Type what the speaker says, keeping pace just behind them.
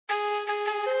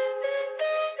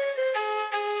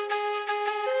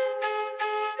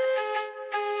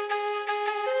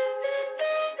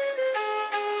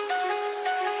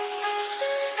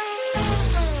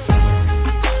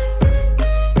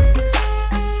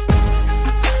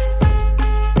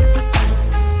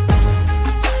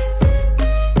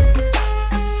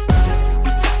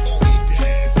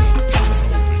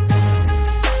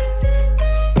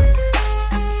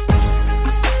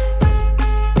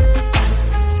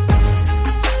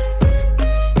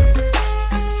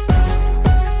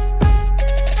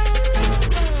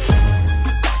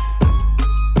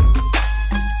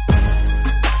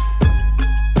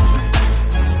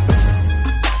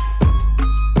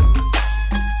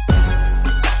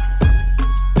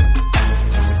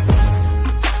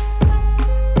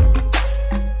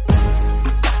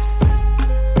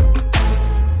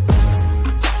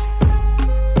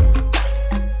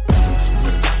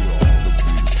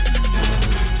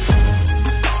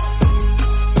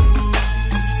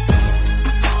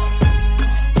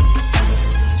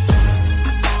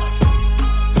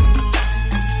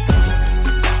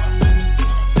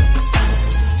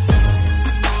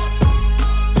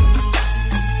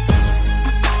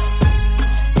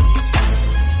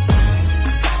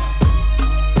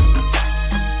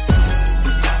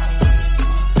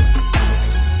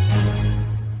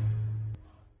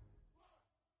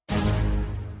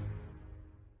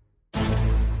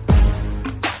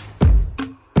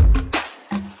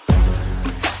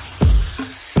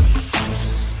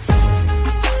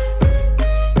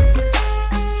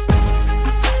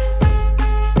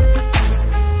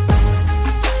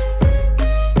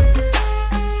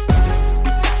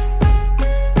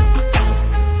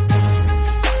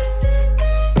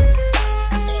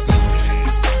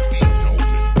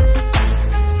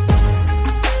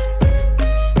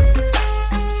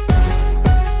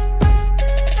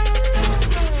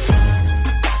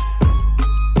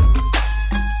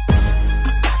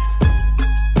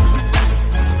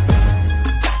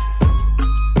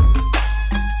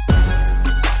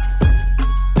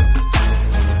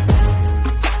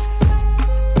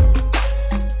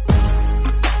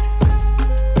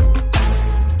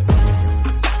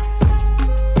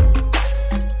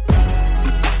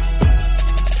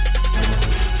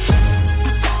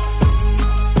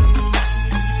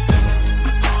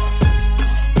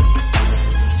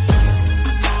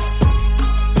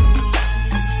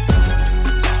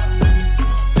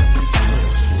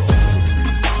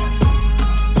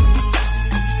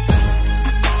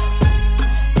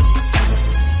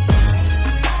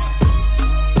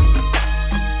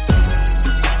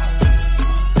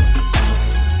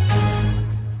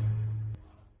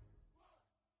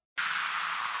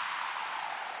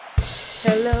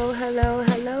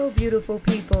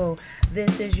beautiful people.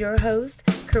 This is your host,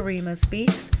 Karima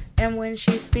Speaks. And when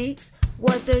she speaks,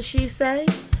 what does she say?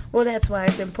 Well, that's why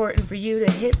it's important for you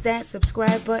to hit that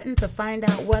subscribe button to find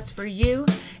out what's for you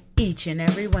each and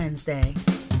every Wednesday.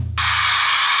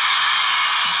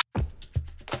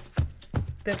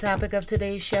 The topic of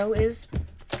today's show is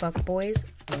FuckBoys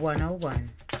 101.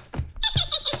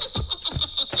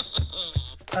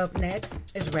 Up next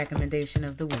is recommendation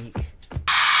of the week.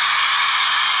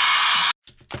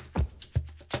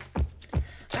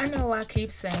 I know I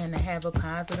keep saying to have a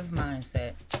positive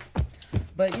mindset,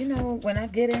 but when I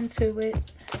get into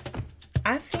it,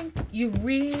 I think you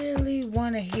really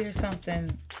want to hear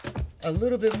something a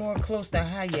little bit more close to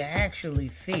how you actually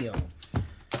feel.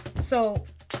 So,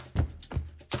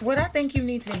 what I think you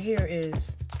need to hear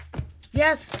is,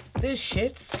 yes, this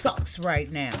shit sucks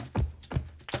right now,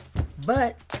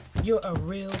 but you're a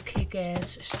real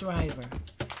kick-ass striver,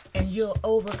 and you'll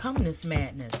overcome this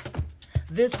madness.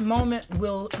 This moment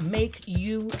will make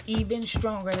you even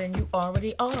stronger than you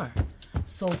already are.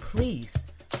 So please,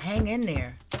 hang in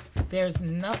there. There's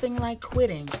nothing like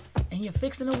quitting, and you're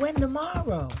fixing to win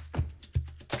tomorrow.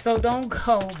 So don't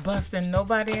go busting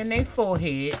nobody in their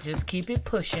forehead. Just keep it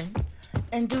pushing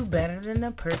and do better than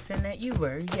the person that you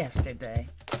were yesterday.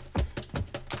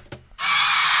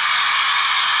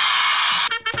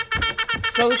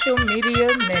 Social Media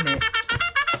Minute.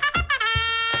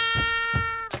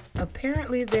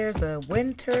 Apparently there's a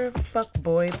winter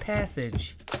fuckboy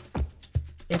passage.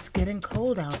 It's getting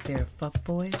cold out there,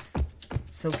 fuckboys.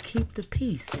 So keep the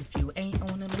peace if you ain't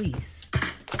on a lease.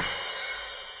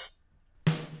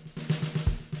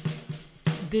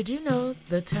 Did you know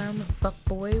the term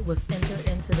fuckboy was entered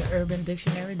into the Urban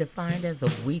Dictionary defined as a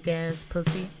weak-ass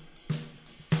pussy?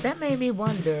 That made me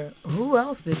wonder, who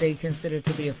else did they consider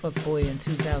to be a fuckboy in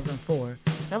 2004?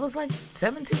 That was like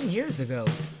 17 years ago.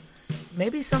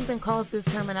 Maybe something caused this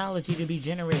terminology to be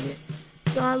generated,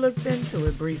 so I looked into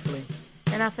it briefly,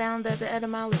 and I found that the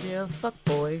etymology of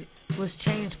fuckboy was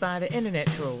changed by the internet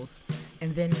trolls,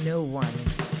 and then no one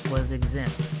was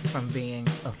exempt from being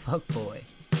a fuckboy.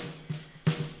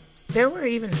 There were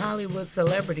even Hollywood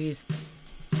celebrities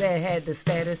that had the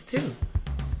status too.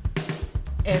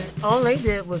 And all they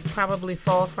did was probably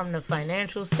fall from the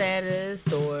financial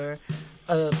status or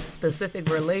a specific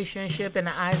relationship in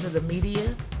the eyes of the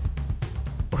media.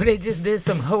 Or they just did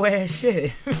some hoe-ass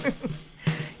shit.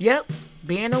 Yep,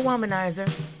 being a womanizer,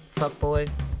 fuckboy.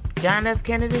 John F.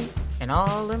 Kennedy and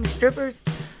all them strippers,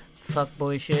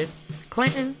 fuckboy shit.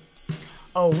 Clinton,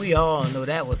 oh, we all know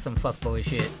that was some fuckboy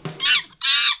shit.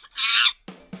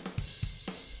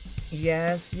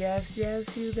 Yes,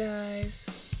 you guys.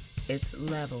 It's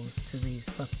levels to these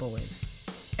fuckboys.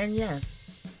 And yes,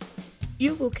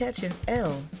 you will catch an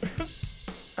L,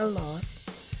 a loss,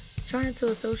 trying to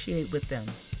associate with them.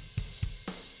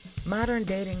 Modern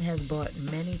dating has brought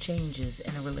many changes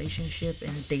in a relationship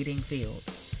and dating field.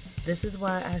 This is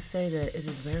why I say that it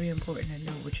is very important to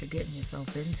know what you're getting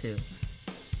yourself into.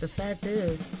 The fact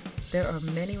is, there are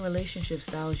many relationship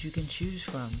styles you can choose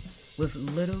from, with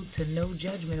little to no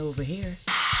judgment over here.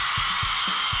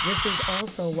 This is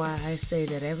also why I say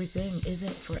that everything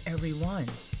isn't for everyone,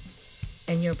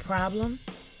 and your problem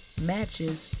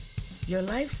matches your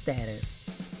life status.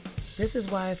 This is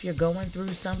why if you're going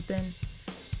through something,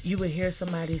 you would hear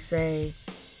somebody say,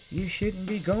 you shouldn't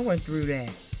be going through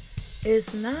that.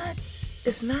 It's not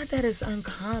that it's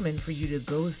uncommon for you to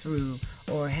go through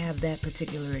or have that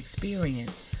particular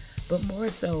experience, but more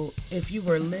so if you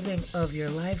were living of your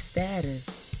life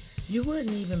status, you wouldn't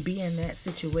even be in that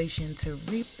situation to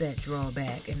reap that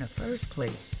drawback in the first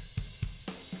place.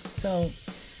 So,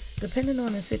 depending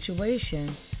on the situation,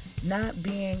 not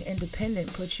being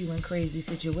independent puts you in crazy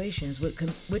situations,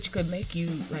 which could make you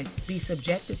be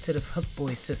subjected to the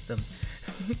fuckboy system.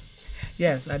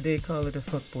 Yes, I did call it a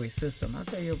fuckboy system. I'll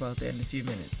tell you about that in a few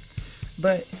minutes.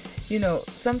 But,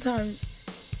 sometimes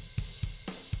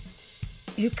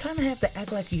you kind of have to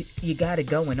act like you got it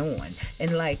going on.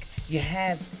 And you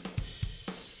have,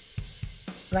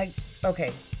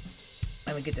 okay,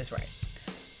 let me get this right.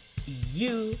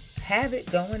 You have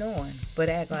it going on, but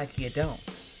act like you don't.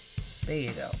 There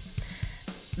you go.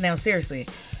 Now, seriously,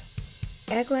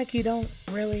 act like you don't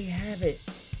really have it.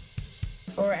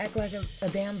 Or act like a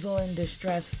damsel in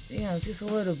distress, just a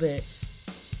little bit.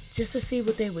 Just to see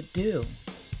what they would do.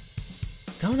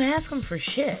 Don't ask them for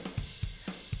shit.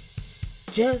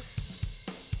 Just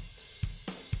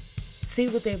see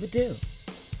what they would do.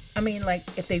 I mean,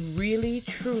 if they really,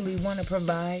 truly want to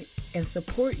provide and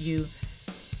support you,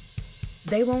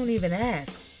 they won't even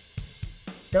ask.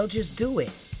 They'll just do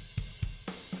it.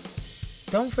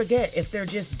 Don't forget, if they're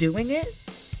just doing it,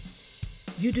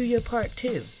 you do your part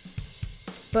too.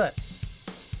 But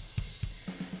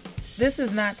this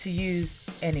is not to use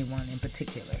anyone in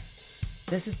particular.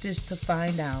 This is just to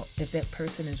find out if that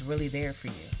person is really there for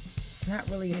you. It's not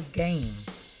really a game.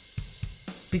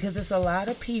 Because there's a lot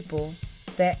of people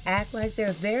that act like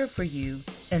they're there for you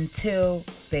until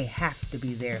they have to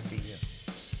be there for you.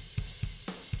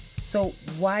 So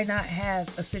why not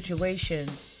have a situation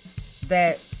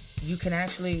that you can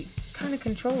actually kind of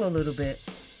control a little bit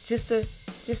just to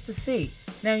see.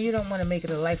 Now, you don't want to make it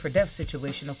a life or death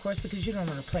situation, of course, because you don't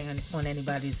want to play on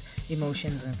anybody's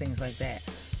emotions and things like that.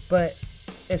 But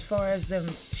as far as them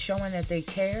showing that they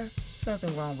care, there's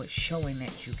nothing wrong with showing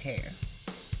that you care.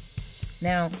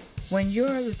 Now, when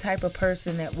you're the type of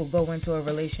person that will go into a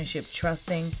relationship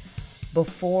trusting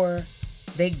before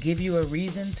they give you a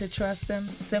reason to trust them,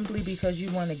 simply because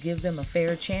you want to give them a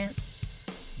fair chance,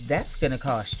 that's going to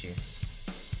cost you.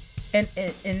 And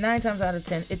 9 times out of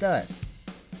 10, it does.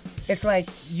 It's like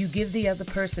you give the other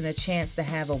person a chance to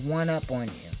have a one-up on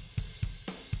you.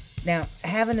 Now,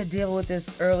 having to deal with this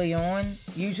early on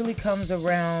usually comes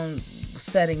around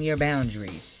setting your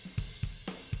boundaries.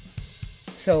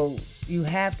 So you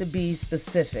have to be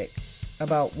specific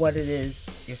about what it is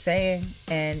you're saying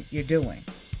and you're doing.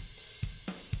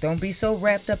 Don't be so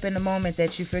wrapped up in the moment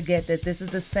that you forget that this is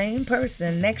the same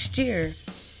person next year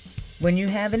when you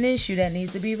have an issue that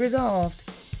needs to be resolved,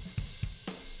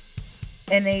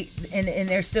 and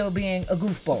they're still being a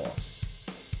goofball,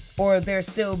 or they're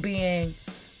still being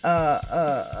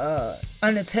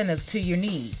unattentive to your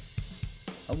needs.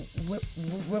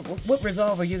 What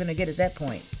resolve are you going to get at that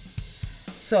point?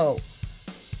 So,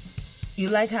 you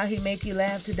like how he make you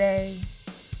laugh today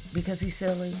because he's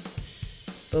silly,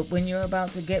 but when you're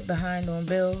about to get behind on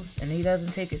bills and he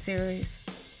doesn't take it serious,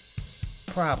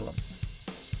 problem.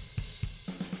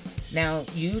 Now,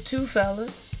 you two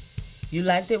fellas, you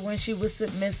liked it when she was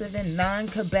submissive and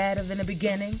non-combative in the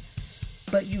beginning,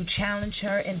 but you challenged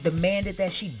her and demanded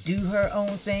that she do her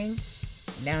own thing.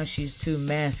 Now she's too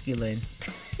masculine.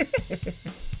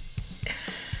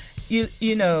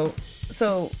 You know,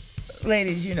 so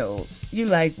ladies, you know, you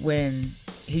like when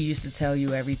he used to tell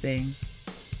you everything,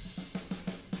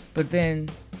 but then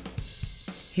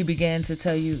he began to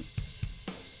tell you,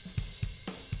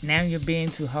 now you're being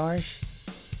too harsh.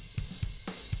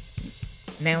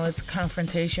 Now it's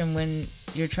confrontation when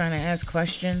you're trying to ask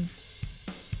questions.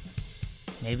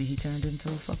 Maybe he turned into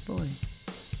a fuckboy.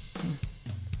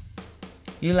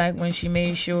 You like when she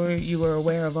made sure you were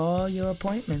aware of all your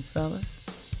appointments, fellas.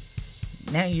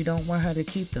 Now you don't want her to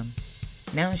keep them.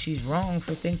 Now she's wrong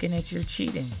for thinking that you're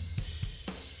cheating.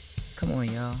 Come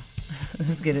on, y'all.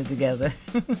 Let's get it together.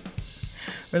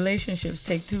 Relationships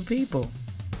take 2 people.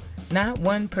 Not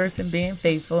one person being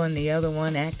faithful and the other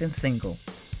one acting single.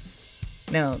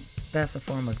 Now, that's a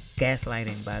form of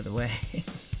gaslighting, by the way.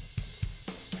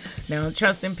 Now,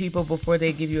 trusting people before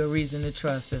they give you a reason to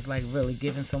trust is like really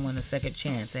giving someone a second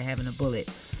chance at having a bullet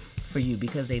for you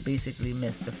because they basically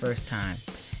missed the first time.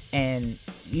 And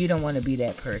you don't want to be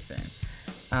that person.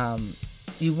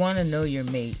 You want to know your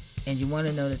mate, and you want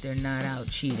to know that they're not out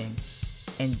cheating.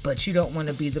 But you don't want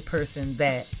to be the person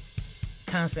that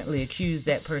constantly accuse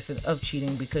that person of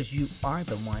cheating because you are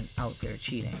the one out there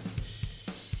cheating.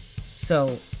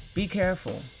 So be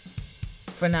careful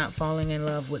for not falling in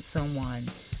love with someone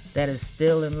that is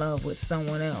still in love with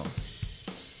someone else,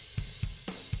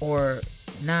 or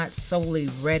not solely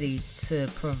ready to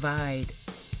provide,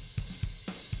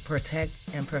 protect,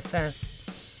 and profess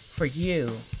for you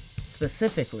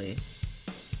specifically.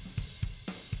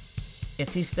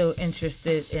 If he's still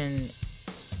interested in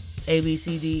A, B,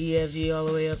 C, D, E, F, G, all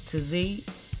the way up to Z,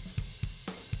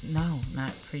 no,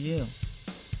 not for you.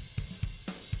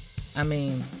 I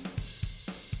mean,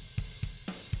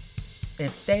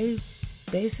 if they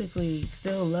basically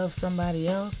still love somebody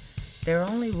else, they're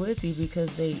only with you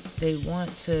because they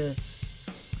want to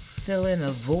fill in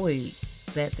a void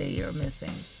that they are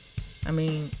missing. I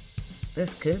mean,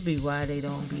 this could be why they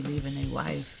don't be leaving their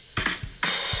wife.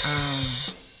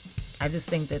 I just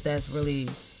think that that's really,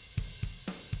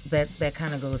 that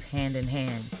kind of goes hand in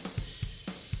hand.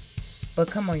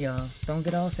 But come on, y'all, don't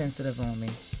get all sensitive on me.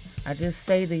 I just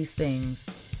say these things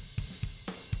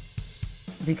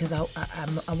because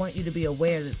I want you to be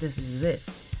aware that this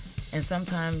exists. And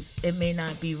sometimes it may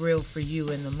not be real for you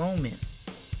in the moment,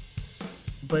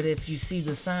 but if you see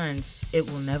the signs, it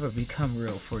will never become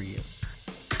real for you.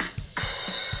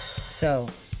 So,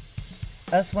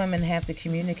 us women have to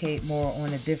communicate more on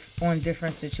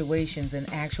different situations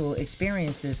and actual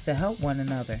experiences to help one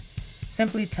another.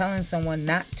 Simply telling someone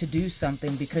not to do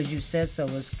something because you said so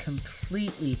is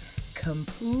completely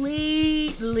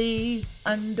completely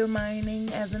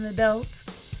undermining as an adult,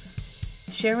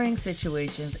 sharing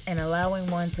situations and allowing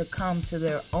one to come to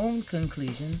their own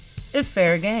conclusion is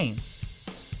fair game.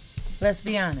 Let's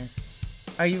be honest.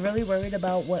 Are you really worried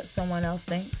about what someone else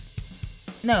thinks?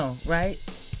 No, right?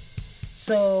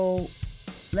 So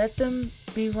let them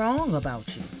be wrong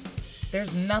about you.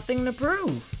 There's nothing to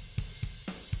prove.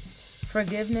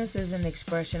 Forgiveness is an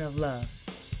expression of love.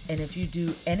 And if you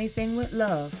do anything with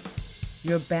love,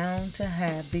 you're bound to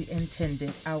have the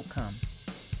intended outcome.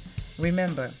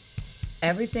 Remember,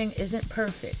 everything isn't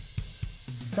perfect.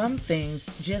 Some things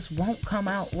just won't come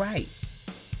out right.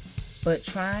 But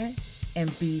try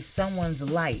and be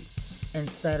someone's light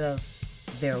instead of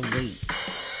their weight.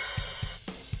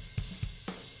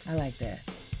 I like that.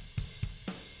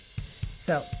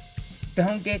 So,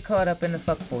 don't get caught up in the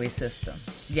fuckboy system.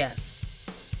 Yes,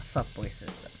 a fuckboy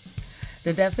system.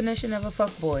 The definition of a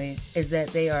fuckboy is that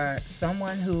they are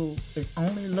someone who is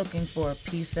only looking for a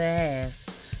piece of ass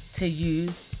to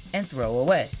use and throw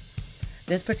away.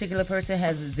 This particular person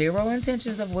has zero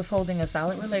intentions of withholding a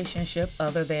solid relationship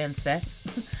other than sex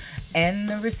and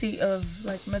the receipt of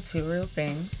like material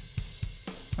things.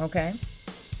 Okay?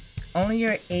 Only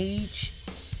your age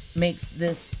makes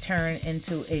this turn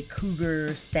into a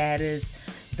cougar status.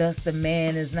 Thus, the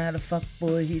man is not a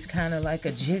fuckboy. He's kind of like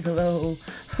a gigolo.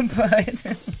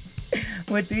 But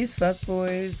with these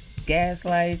fuckboys,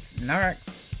 gaslights,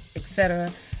 narcs,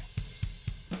 etc.,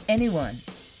 anyone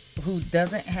who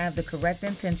doesn't have the correct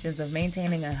intentions of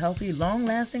maintaining a healthy,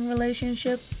 long-lasting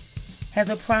relationship has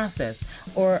a process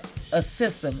or a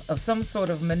system of some sort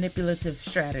of manipulative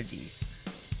strategies.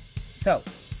 So,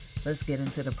 let's get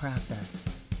into the process.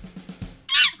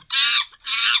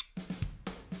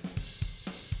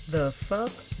 The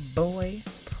fuckboy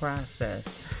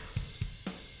process.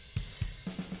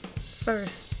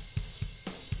 First,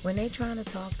 when they're trying to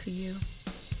talk to you,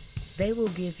 they will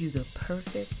give you the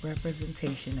perfect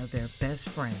representation of their best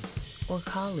friend or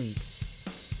colleague.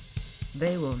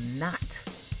 They will not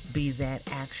be that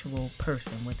actual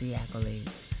person with the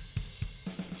accolades.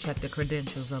 Check the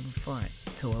credentials up front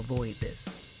to avoid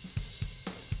this.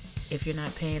 If you're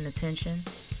not paying attention,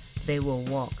 they will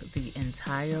walk the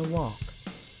entire walk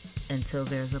until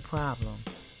there's a problem,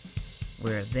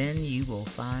 where then you will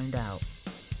find out.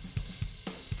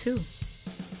 2.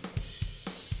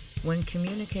 When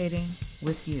communicating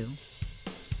with you,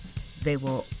 they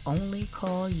will only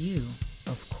call you,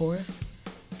 of course,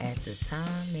 at the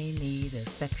time they need a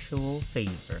sexual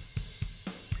favor.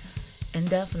 And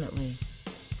definitely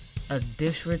a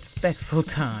disrespectful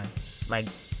time, like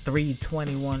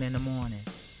 3:21 in the morning.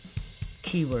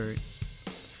 Keyword,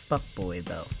 fuckboy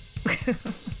though.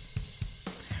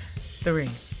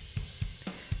 3.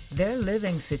 Their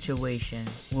living situation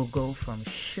will go from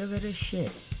sugar to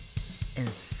shit in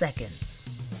seconds,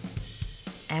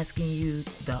 asking you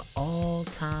the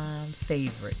all-time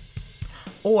favorite.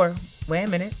 Or, wait a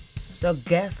minute, they'll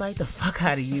gaslight the fuck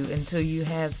out of you until you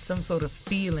have some sort of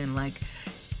feeling like,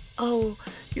 oh,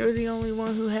 you're the only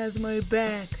one who has my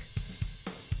back.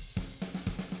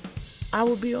 I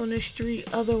will be on the street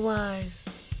otherwise.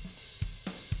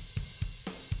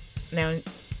 Now,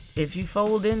 if you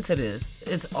fold into this,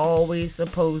 it's always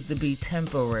supposed to be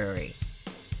temporary.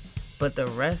 But the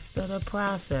rest of the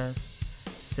process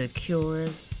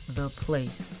secures the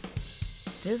place.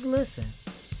 Just listen.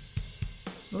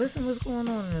 Listen what's going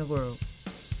on in the world.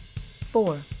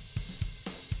 4.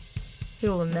 He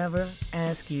will never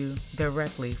ask you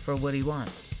directly for what he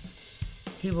wants.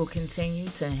 He will continue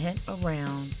to hint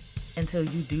around until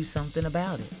you do something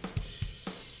about it.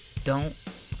 Don't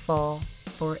fall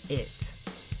for it.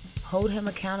 Hold him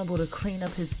accountable to clean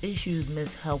up his issues,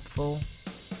 Miss Helpful.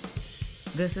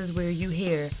 This is where you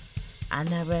hear, I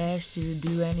never asked you to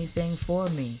do anything for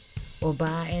me or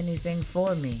buy anything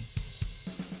for me.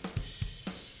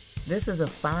 This is a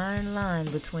fine line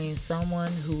between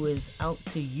someone who is out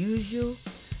to use you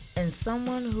and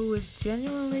someone who is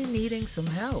genuinely needing some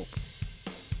help.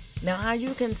 Now, how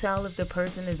you can tell if the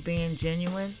person is being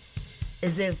genuine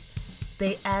is if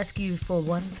they ask you for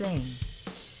one thing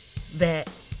that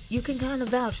you can kind of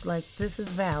vouch like this is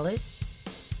valid,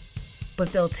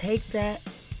 but they'll take that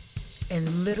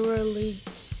and literally,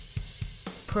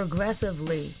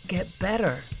 progressively get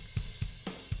better.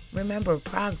 Remember,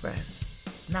 progress,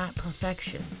 not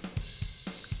perfection.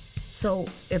 So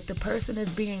if the person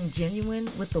is being genuine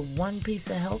with the one piece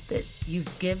of help that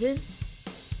you've given,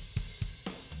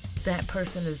 that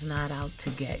person is not out to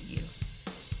get you.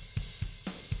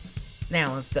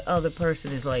 Now, if the other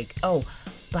person is like, oh,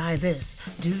 buy this,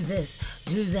 do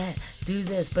that, do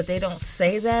this, but they don't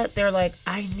say that, they're like,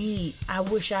 I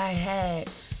wish I had,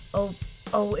 Oh,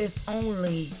 oh, if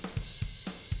only.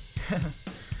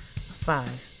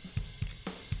 5.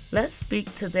 Let's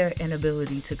speak to their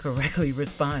inability to correctly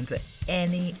respond to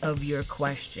any of your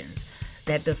questions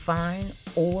that define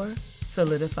or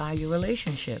solidify your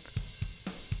relationship.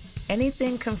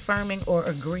 Anything confirming or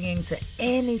agreeing to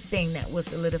anything that would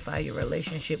solidify your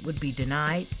relationship would be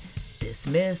denied,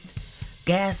 dismissed,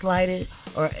 gaslighted,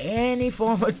 or any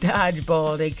form of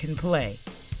dodgeball they can play.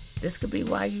 This could be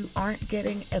why you aren't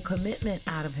getting a commitment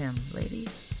out of him,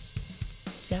 ladies.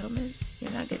 Gentlemen,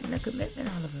 you're not getting a commitment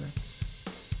out of her.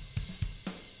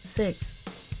 6.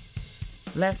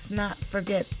 Let's not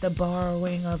forget the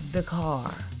borrowing of the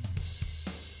car.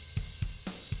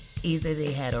 Either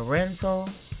they had a rental,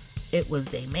 it was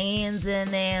their mans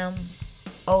in them,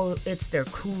 oh, it's their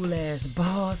cool ass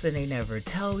boss and they never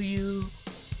tell you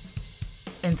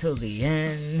until the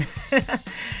end.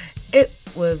 It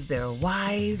was their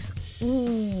wives.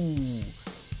 Ooh,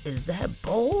 is that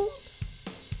bold?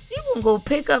 You gonna go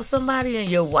pick up somebody in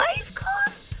your wife's car?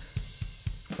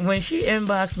 When she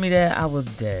inboxed me that, I was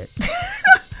dead.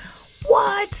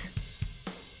 What?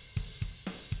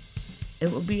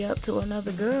 It will be up to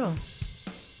another girl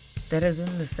that is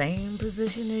in the same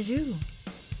position as you,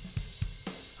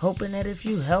 hoping that if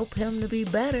you help him to be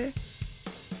better,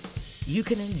 you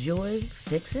can enjoy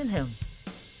fixing him.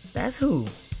 That's who.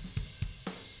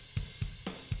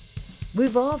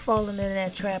 We've all fallen in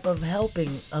that trap of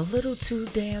helping a little too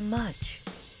damn much.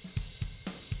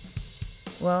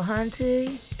 Well,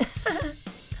 hunty,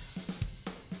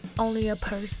 only a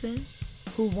person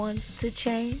who wants to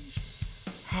change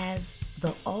has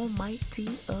the almighty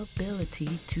ability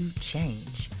to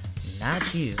change.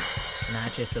 Not you.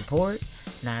 Not your support.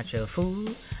 Not your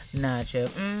food. Not your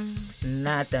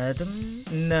not the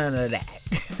none of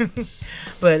that.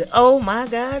 But oh my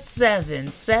God, 7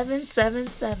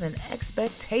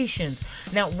 expectations.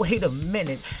 Now wait a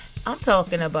minute. I'm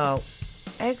talking about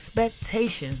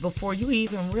expectations before you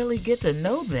even really get to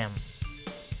know them.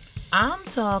 I'm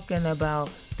talking about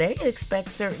they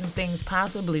expect certain things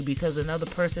possibly because another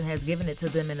person has given it to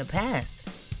them in the past.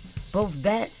 Both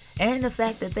that and the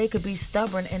fact that they could be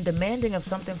stubborn and demanding of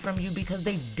something from you because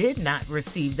they did not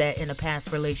receive that in a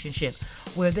past relationship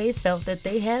where they felt that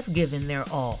they have given their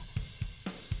all.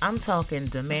 I'm talking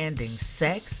demanding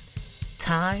sex,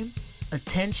 time,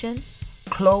 attention,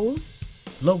 clothes,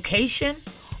 location,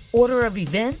 order of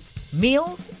events,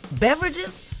 meals,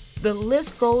 beverages. The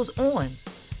list goes on.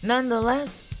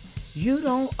 Nonetheless, you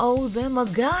don't owe them a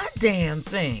goddamn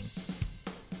thing.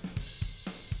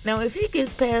 Now, if he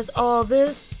gets past all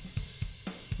this,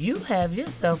 you have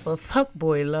yourself a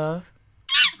fuckboy, love.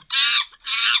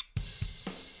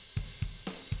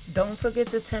 Don't forget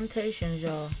the temptations,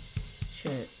 y'all.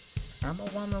 Shit, I'm a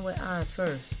woman with eyes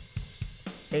first.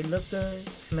 They look good,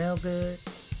 smell good,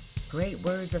 great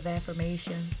words of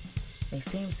affirmations. They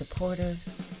seem supportive,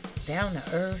 down to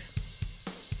earth.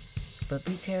 But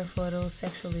be careful of those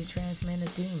sexually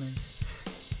transmitted demons.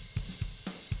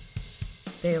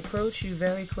 They approach you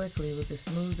very quickly with the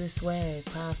smoothest swag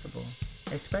possible,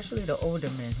 especially the older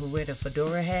men who wear the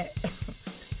fedora hat.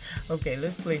 Okay,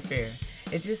 let's play fair.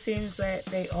 It just seems that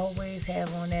they always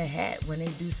have on that hat when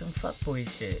they do some fuckboy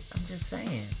shit. I'm just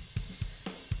saying.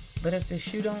 But if the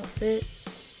shoe don't fit,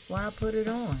 why put it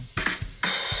on?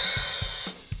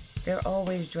 They're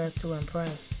always dressed to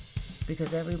impress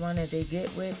because everyone that they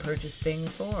get with purchase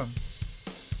things for them.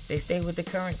 They stay with the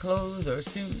current clothes or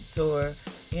suits or,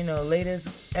 latest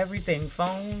everything,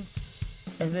 phones,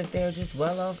 as if they're just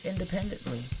well off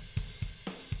independently.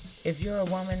 If you're a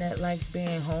woman that likes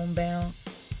being homebound,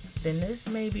 then this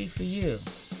may be for you.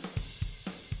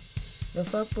 The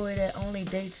fuckboy that only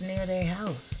dates near their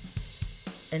house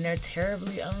and they're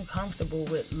terribly uncomfortable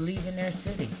with leaving their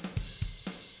city.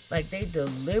 Like they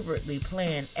deliberately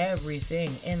plan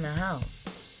everything in the house.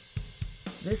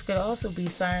 This could also be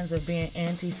signs of being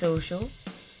antisocial,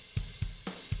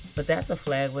 but that's a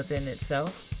flag within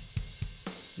itself.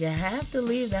 You have to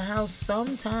leave the house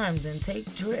sometimes and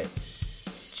take trips.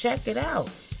 Check it out.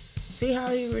 See how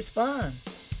he responds.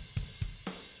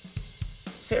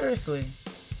 Seriously.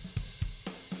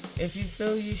 If you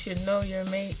feel you should know your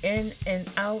mate in and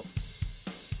out,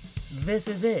 this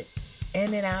is it.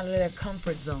 In and out of their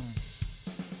comfort zone.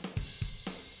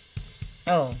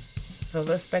 Oh, so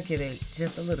let's speculate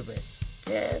just a little bit.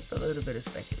 Just a little bit of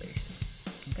speculation.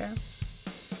 Okay?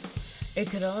 It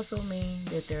could also mean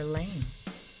that they're lame.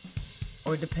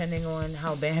 Or depending on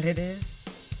how bad it is,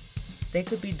 they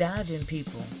could be dodging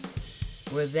people.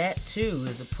 Where that too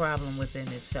is a problem within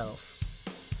itself.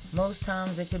 Most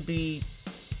times it could be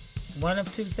one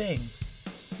of two things.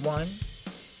 One,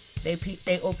 they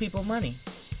owe people money.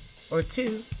 Or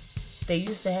two, they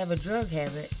used to have a drug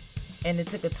habit, and it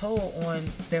took a toll on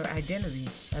their identity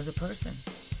as a person.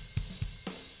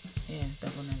 Yeah,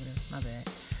 double negative. My bad.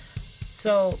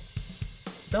 So,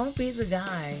 don't be the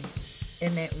guy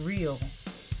in that reel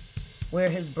where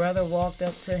his brother walked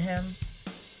up to him,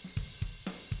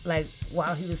 like,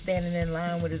 while he was standing in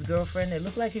line with his girlfriend. It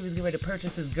looked like he was getting ready to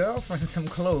purchase his girlfriend some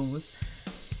clothes,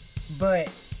 but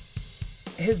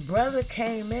his brother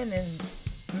came in and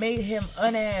made him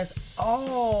unass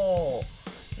all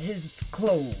his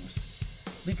clothes,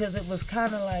 because it was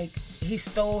kind of like he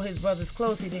stole his brother's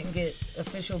clothes. He didn't get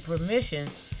official permission,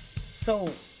 so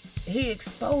he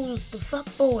exposed the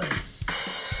fuckboy.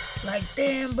 Like,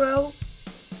 damn, bro,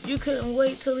 you couldn't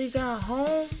wait till he got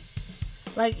home?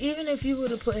 Like, even if you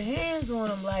would have put hands on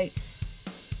him, like,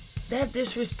 that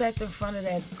disrespect in front of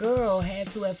that girl had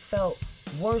to have felt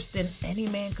worse than any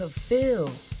man could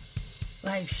feel.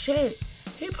 Like, shit,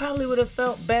 he probably would have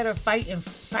felt better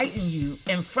fighting you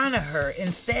in front of her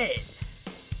instead.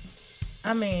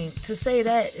 I mean, to say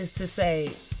that is to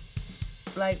say,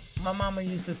 like my mama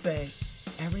used to say,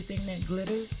 everything that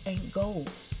glitters ain't gold.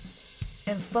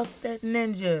 And fuck that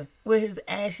ninja with his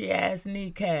ashy ass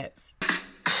kneecaps.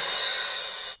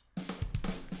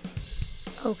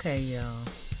 Okay, y'all.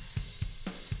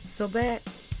 So back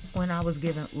when I was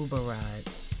giving Uber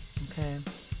rides, okay?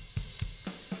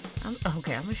 I'm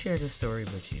gonna share this story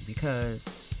with you, because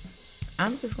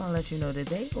I'm just gonna let you know that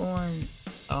they on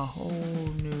a whole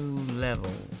new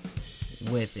level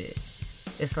with it.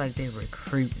 It's like they're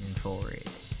recruiting for it.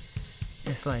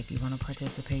 It's like, you wanna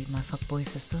participate in my fuckboy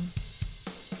system?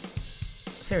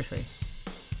 Seriously.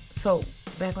 So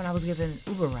back when I was giving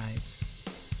Uber rides,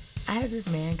 I had this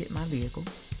man get my vehicle,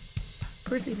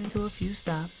 proceeding to a few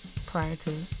stops prior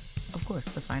to, of course,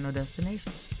 the final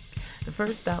destination. The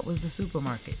first stop was the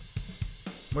supermarket,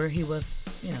 where he was,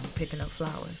 picking up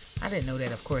flowers. I didn't know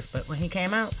that, of course, but when he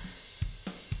came out,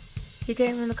 he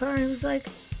came in the car and he was like,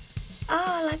 oh,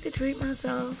 I like to treat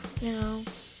myself,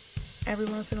 every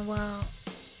once in a while.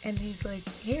 And he's like,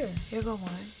 here go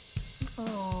one.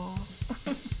 Oh.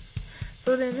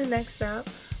 So then the next stop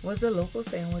was the local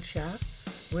sandwich shop,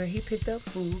 where he picked up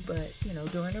food, but,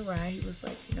 during the ride, he was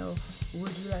like,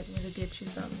 would you like me to get you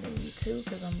something to eat too?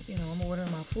 Because I'm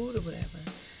ordering my food or whatever.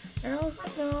 And I was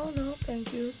like, no,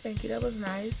 thank you, that was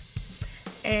nice.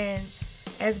 And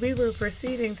as we were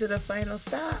proceeding to the final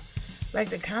stop, like,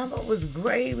 the combo was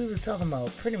great. We was talking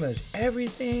about pretty much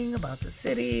everything about the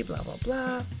city, blah, blah,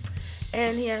 blah.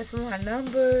 And he asked for my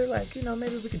number, like,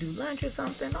 maybe we could do lunch or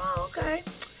something. Oh, okay.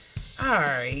 All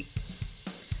right.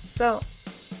 So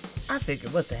I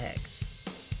figured, what the heck?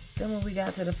 Then when we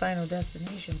got to the final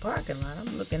destination parking lot,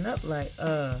 I'm looking up like,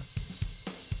 wait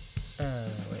a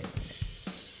minute.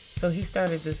 So he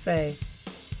started to say,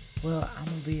 well, I'm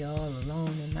going to be all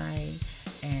alone tonight,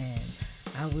 and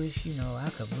I wish, I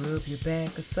could rub your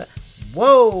back or something.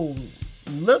 Whoa!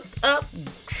 Looked up.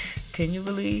 Can you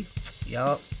believe?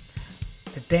 Yup.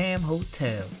 The damn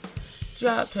hotel.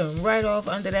 Dropped him right off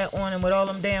under that awning with all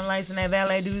them damn lights and that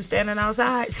valet dude standing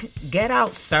outside. Get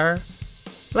out, sir.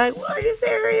 Like, what, are you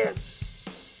serious?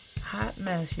 Hot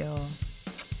mess, y'all.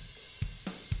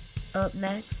 Up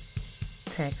next,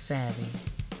 Tech Savvy.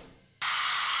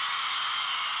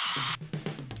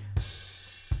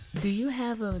 Do you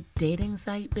have a dating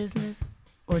site business,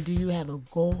 or do you have a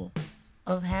goal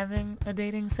of having a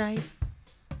dating site?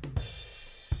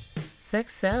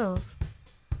 Sex sells,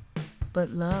 but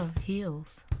love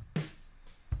heals.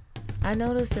 I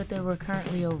noticed that there were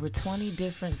currently over 20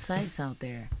 different sites out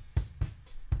there.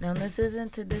 Now, this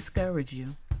isn't to discourage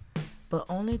you, but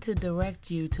only to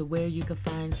direct you to where you can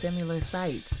find similar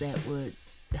sites that would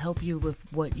help you with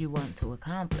what you want to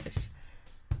accomplish.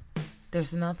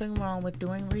 There's nothing wrong with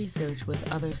doing research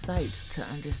with other sites to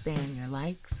understand your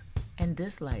likes and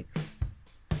dislikes.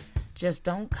 Just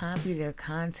don't copy their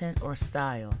content or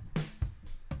style.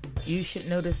 You should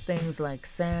notice things like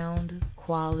sound,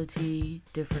 quality,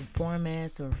 different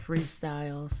formats or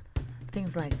freestyles,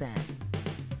 things like that.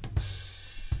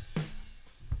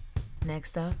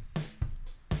 Next up,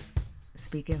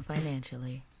 speaking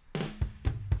financially.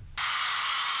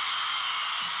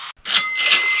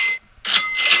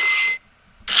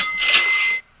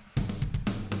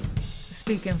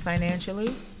 Speaking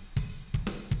financially,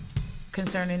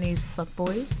 concerning these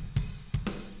fuckboys,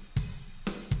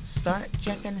 start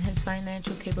checking his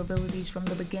financial capabilities from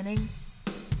the beginning.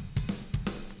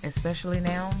 Especially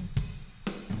now,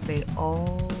 they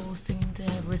all seem to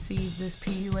have received this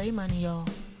PUA money, y'all.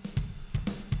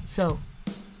 So,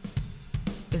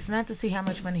 it's not to see how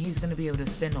much money he's going to be able to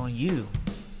spend on you.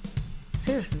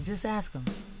 Seriously, just ask him,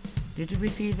 did you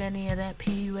receive any of that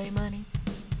PUA money?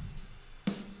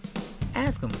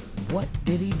 Ask him, what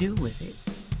did he do with it?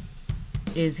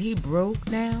 Is he broke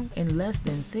now in less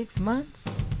than 6 months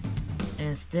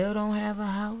and still don't have a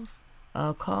house,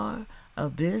 a car, a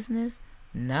business,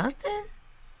 nothing?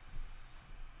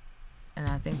 And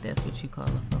I think that's what you call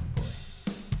a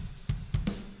fuckboy.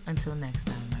 Until next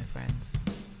time, my friends.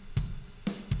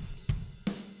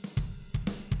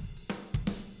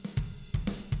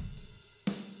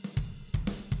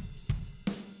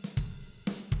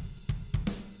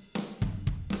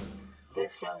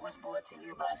 This show was brought to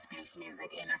you by Speaks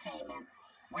Music Entertainment,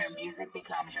 where music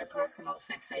becomes your personal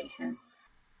fixation.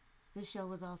 This show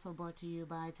was also brought to you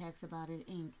by Tax About It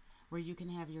Inc., where you can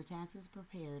have your taxes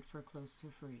prepared for close to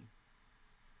free.